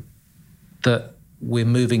also that we're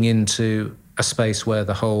moving into a space where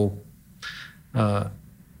the whole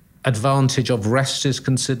advantage of rest is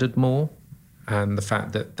considered more, and the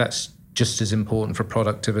fact that that's just as important for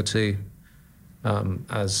productivity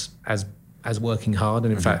as working hard,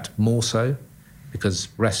 and in fact more so, because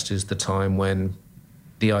rest is the time when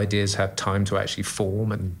the ideas have time to actually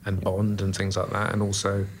form and bond and things like that, and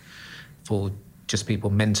also for just people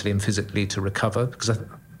mentally and physically to recover, because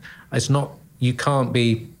it's not, you can't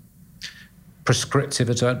be prescriptive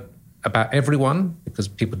about everyone, because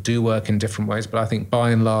people do work in different ways, but I think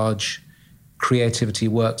by and large creativity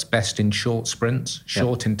works best in short sprints,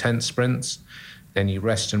 intense sprints. Then you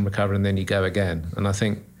rest and recover and then you go again. And I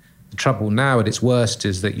think the trouble now at its worst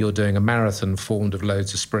is that you're doing a marathon formed of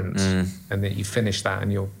loads of sprints, and that you finish that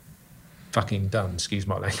and you're fucking done, excuse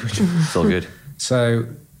my language. It's all good. So,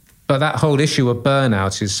 but that whole issue of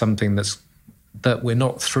burnout is something that we're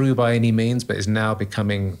not through by any means, but is now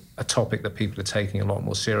becoming a topic that people are taking a lot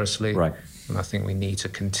more seriously. Right. And I think we need to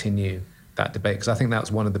continue that debate, because I think that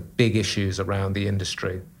was one of the big issues around the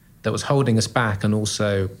industry that was holding us back, and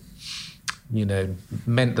also,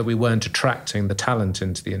 meant that we weren't attracting the talent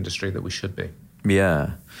into the industry that we should be.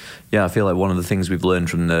 Yeah. I feel like one of the things we've learned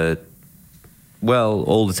from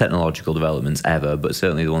all the technological developments ever, but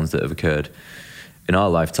certainly the ones that have occurred in our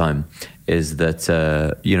lifetime, is that,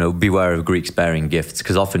 beware of Greeks bearing gifts,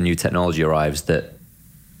 because often new technology arrives that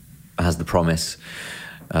has the promise,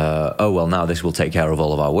 now this will take care of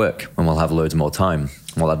all of our work and we'll have loads more time.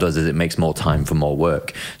 What that does is it makes more time for more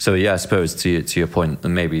work. So I suppose to your point,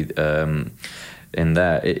 maybe in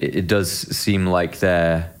there, it does seem like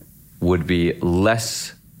there would be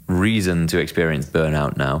less reason to experience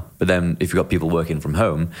burnout now. But then if you've got people working from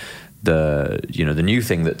home, the new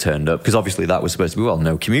thing that turned up, because obviously that was supposed to be,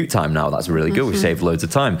 no commute time now, that's really good, we saved loads of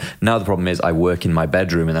time. Now the problem is I work in my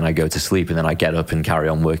bedroom and then I go to sleep and then I get up and carry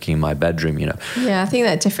on working in my bedroom, Yeah, I think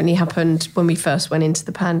that definitely happened when we first went into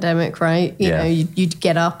the pandemic, right? You'd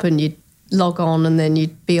get up and you'd log on and then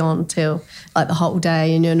you'd be on till like the whole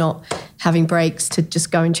day, and you're not having breaks to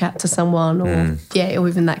just go and chat to someone, or or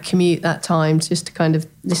even that commute, that time just to kind of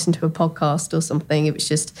listen to a podcast or something. It was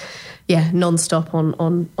just non-stop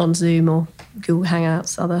on Zoom or Google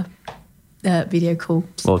Hangouts, other video call.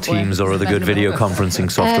 Or Teams or other good video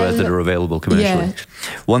conferencing software that are available commercially. Yeah.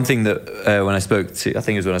 One thing that when I spoke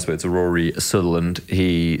to Rory Sutherland,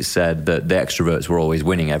 he said that the extroverts were always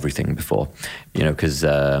winning everything before, because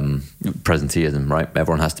presenteeism, right?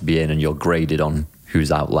 Everyone has to be in and you're graded on who's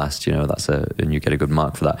out last, and you get a good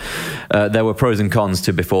mark for that. There were pros and cons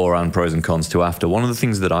to before and pros and cons to after. One of the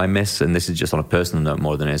things that I miss, and this is just on a personal note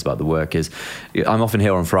more than it is about the work, is I'm often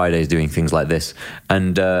here on Fridays doing things like this.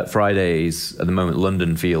 And Fridays, at the moment,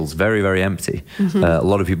 London feels very, very empty. Mm-hmm. A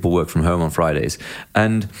lot of people work from home on Fridays.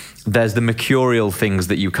 And there's the mercurial things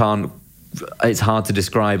that it's hard to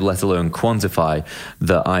describe, let alone quantify,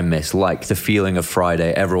 that I miss, like the feeling of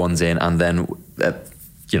Friday, everyone's in, and then...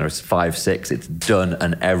 it's 5, 6, it's done,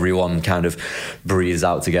 and everyone kind of breathes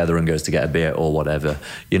out together and goes to get a beer or whatever.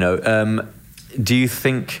 Do you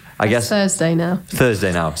think? I guess Thursday now.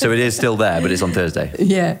 So it is still there, but it's on Thursday.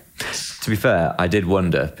 Yeah. To be fair, I did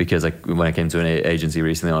wonder, because when I came to an agency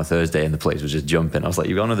recently on a Thursday and the place was just jumping, I was like,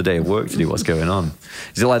 "You've got another day of work to do. What's going on?"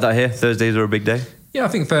 Is it like that here? Thursdays are a big day. Yeah, I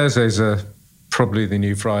think Thursdays are probably the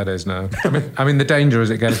new Fridays now. I mean, the danger is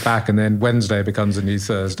it goes back, and then Wednesday becomes a new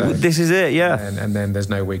Thursday. This is it, yeah. And then there's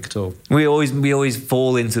no week at all. We always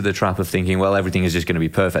fall into the trap of thinking, well, everything is just going to be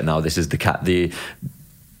perfect now. This is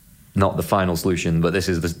not the final solution, but this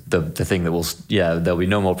is the thing that will, there'll be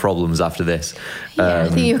no more problems after this. I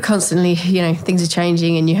think you're constantly, things are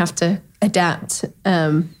changing and you have to adapt.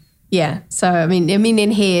 So I mean,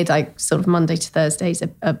 in here, like sort of Monday to Thursdays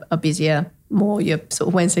are busier. More your sort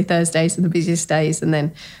of Wednesday, Thursdays are the busiest days, and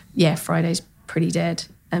then Friday's pretty dead,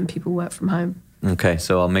 and people work from home. Okay,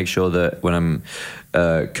 so I'll make sure that when I'm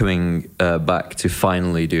coming back to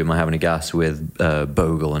finally do my Having a Gas with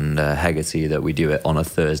Bogle and Hegarty, that we do it on a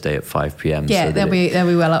Thursday at 5 p.m. Yeah, so they'll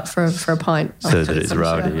be well up for a pint. So that it's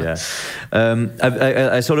rowdy, sure. Yeah.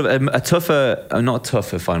 I sort of not a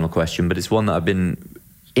tougher final question, but it's one that I've been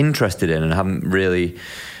interested in and haven't really,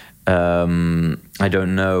 I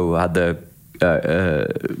don't know, had the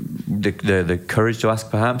courage to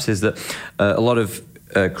ask. Perhaps is that a lot of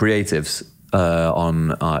creatives on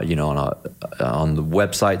the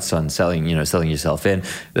websites and selling yourself in.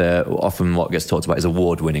 Often what gets talked about is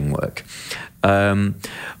award-winning work. I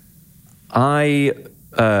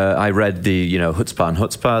read the Chutzpah and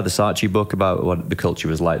Chutzpah, the Saatchi book, about what the culture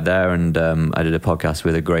was like there, and I did a podcast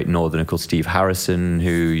with a great Northerner called Steve Harrison,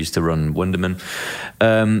 who used to run Wunderman.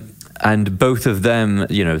 And both of them,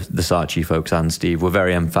 the Saatchi folks and Steve, were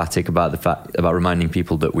very emphatic about reminding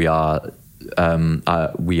people that we are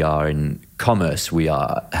in commerce. We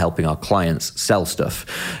are helping our clients sell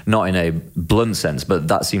stuff, not in a blunt sense, but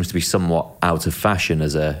that seems to be somewhat out of fashion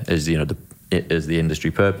as the industry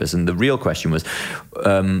purpose. And the real question was,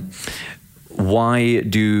 why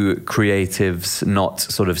do creatives not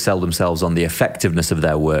sort of sell themselves on the effectiveness of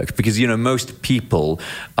their work? Because, most people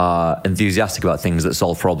are enthusiastic about things that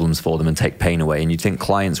solve problems for them and take pain away. And you'd think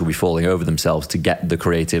clients will be falling over themselves to get the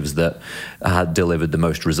creatives that had delivered the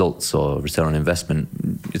most results or return on investment.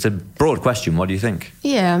 It's a broad question. What do you think?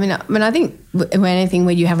 Yeah, I think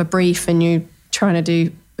when you have a brief and you're trying to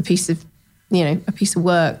do a piece of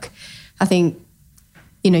work, I think,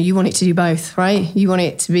 you want it to do both, right? You want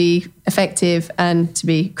it to be effective and to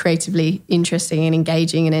be creatively interesting and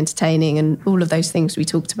engaging and entertaining and all of those things we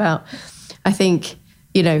talked about. I think,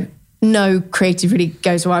 no creative really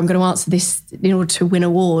goes, well, I'm going to answer this in order to win an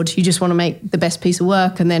award. You just want to make the best piece of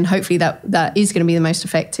work, and then hopefully that is going to be the most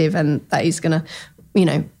effective, and that is going to,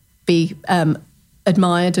 be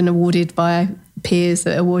admired and awarded by peers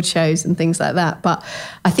at award shows and things like that. But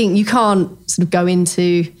I think you can't sort of go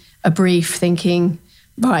into a brief thinking,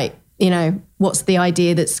 right, what's the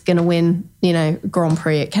idea that's going to win, Grand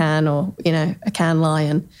Prix at Cannes or, a Cannes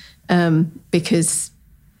Lion, because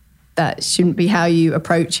that shouldn't be how you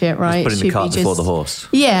approach it, right? Just putting the cart before the horse.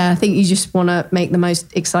 Yeah, I think you just want to make the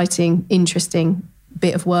most exciting, interesting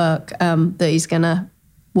bit of work that is going to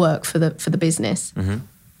work for the business. Mm-hmm.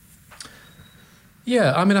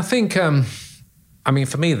 Yeah, I think,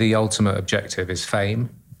 for me, the ultimate objective is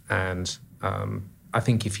fame. And I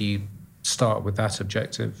think if you start with that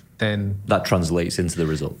objective, then that translates into the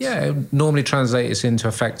results. Yeah, it normally translates into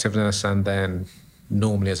effectiveness, and then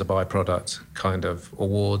normally as a byproduct kind of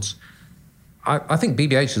awards. I think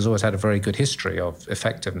BBH has always had a very good history of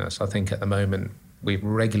effectiveness. I think at the moment we've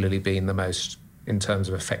regularly been the most, in terms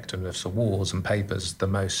of effectiveness awards and papers, the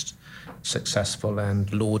most successful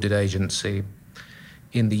and lauded agency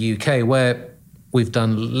in the UK. Where we've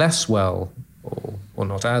done less well or or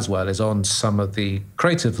not as well, is on some of the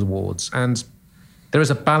creative awards. And there is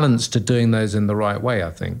a balance to doing those in the right way,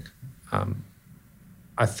 I think.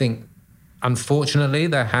 I think, unfortunately,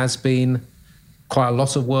 there has been quite a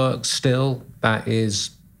lot of work still that is,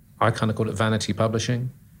 I kind of call it vanity publishing,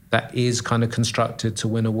 that is kind of constructed to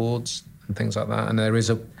win awards and things like that. And there is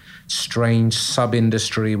a strange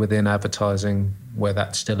sub-industry within advertising where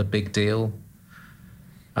that's still a big deal.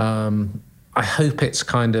 I hope it's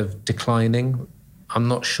kind of declining. I'm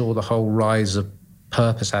not sure the whole rise of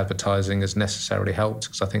purpose advertising has necessarily helped,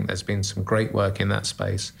 because I think there's been some great work in that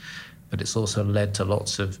space, but it's also led to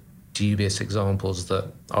lots of dubious examples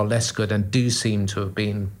that are less good and do seem to have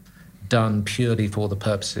been done purely for the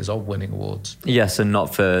purposes of winning awards. Yes, and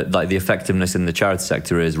not for, like, the effectiveness in the charity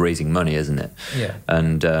sector is raising money, isn't it? Yeah.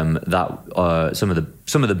 And that some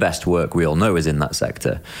of the best work we all know is in that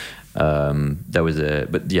sector. There was a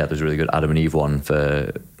really good Adam and Eve one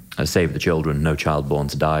for Save the Children, No Child Born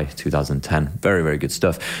to Die, 2010. Very, very good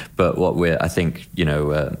stuff. But I think,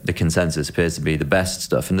 the consensus appears to be the best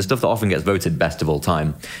stuff, and the stuff that often gets voted best of all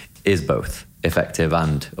time is both effective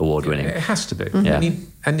and award-winning. It has to be. Mm-hmm. Yeah.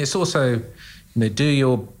 And it's also, do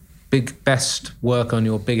your best work on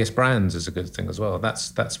your biggest brands is a good thing as well.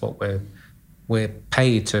 That's what we're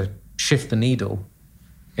paid to shift the needle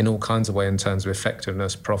in all kinds of ways in terms of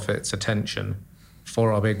effectiveness, profits, attention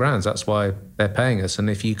for our big brands. That's why they're paying us.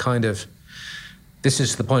 And if you this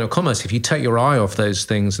is the point of commerce, if you take your eye off those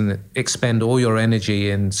things and expend all your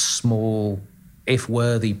energy in small, if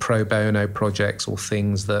worthy, pro bono projects or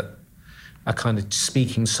things that are kind of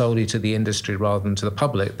speaking solely to the industry rather than to the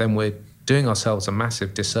public, then we're doing ourselves a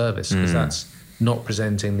massive disservice, because that's not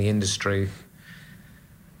presenting the industry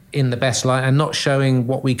in the best light and not showing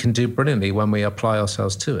what we can do brilliantly when we apply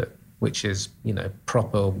ourselves to it, which is,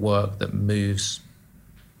 proper work that moves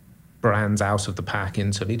brands out of the pack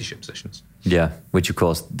into leadership positions. Yeah, which of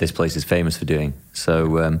course this place is famous for doing.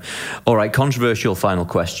 So, all right, controversial final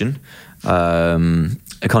question.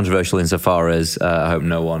 Controversial insofar as I hope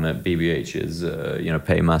no one at BBH's,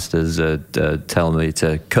 paymasters tell me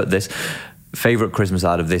to cut this. Favorite Christmas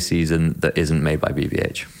ad of this season that isn't made by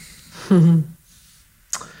BBH?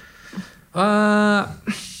 I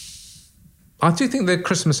do think the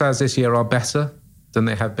Christmas ads this year are better than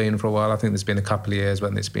they have been for a while. I think there's been a couple of years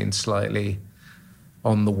when it's been slightly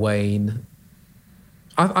on the wane.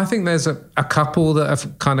 I think there's a couple that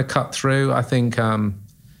have kind of cut through. I think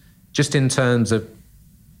just in terms of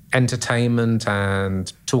entertainment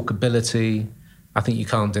and talkability, I think you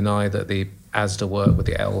can't deny that the Asda work with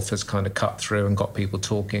the Elf has kind of cut through and got people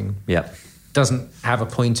talking. Yeah. Doesn't have a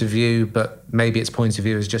point of view, but maybe its point of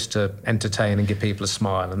view is just to entertain and give people a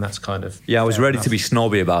smile, and that's kind of... Yeah, I was ready to be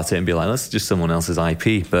snobby about it and be like, that's just someone else's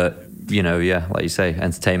IP, but, like you say,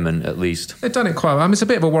 entertainment at least. They've done it quite well. It's a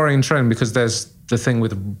bit of a worrying trend, because there's the thing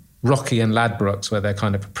with Rocky and Ladbrokes where they're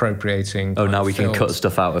kind of appropriating... Oh, now we films. can cut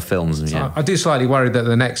stuff out of films. And, yeah. I do slightly worry that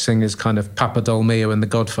the next thing is kind of Papa Dolmio and the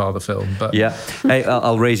Godfather film, but... Yeah. Hey,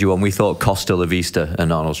 I'll raise you one. We thought Costa La Vista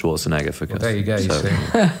and Arnold Schwarzenegger for... Well, there you go, you see.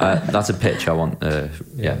 That's a pitch. I want money.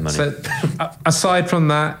 So, aside from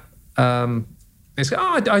that,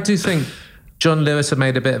 I do think John Lewis had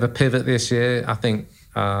made a bit of a pivot this year. I think,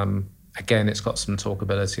 again, it's got some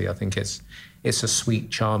talkability. I think it's a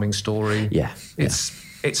sweet, charming story. Yeah.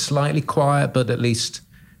 It's slightly quiet, but at least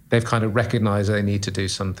they've kind of recognised they need to do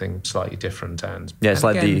something slightly different. And it's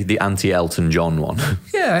like again, the anti-Elton John one.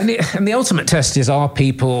 Yeah, and the ultimate test is, are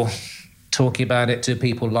people talking about it? Do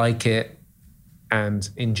people like it? And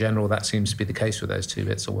in general, that seems to be the case with those two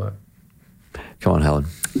bits of work. Come on, Helen.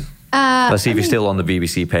 Let's see if you're still on the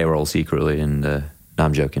BBC payroll secretly. And no,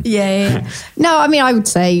 I'm joking. Yeah. No, I would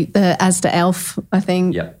say the Asda Elf. I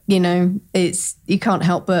think you can't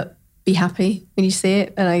help but be happy when you see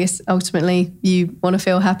it, and I guess ultimately you want to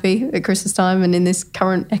feel happy at Christmas time and in this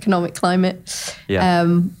current economic climate. Yeah.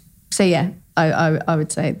 I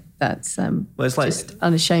would say that's it's like, just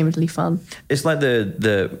unashamedly fun. It's like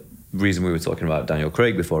the reason we were talking about Daniel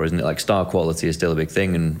Craig before, isn't it? Like, star quality is still a big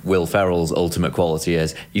thing, and Will Ferrell's ultimate quality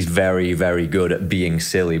is he's very, very good at being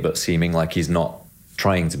silly but seeming like he's not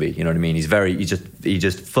trying to be. You know what I mean? He's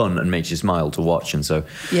just fun and makes you smile to watch, and so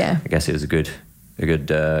yeah, I guess it was a good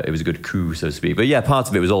coup, so to speak. But yeah, part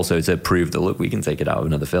of it was also to prove that, look, we can take it out of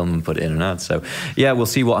another film and put it in an ad. So yeah, we'll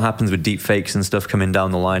see what happens with deep fakes and stuff coming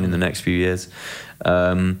down the line in the next few years.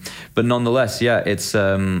 But nonetheless, yeah, it's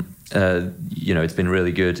it's been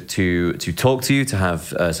really good to talk to you, to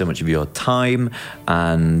have so much of your time,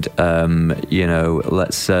 and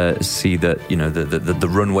let's see that the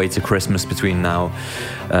runway to Christmas between now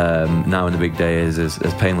and the big day is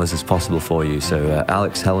as painless as possible for you. So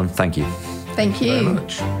Alex, Helen, thank you. Thank you very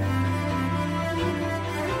much.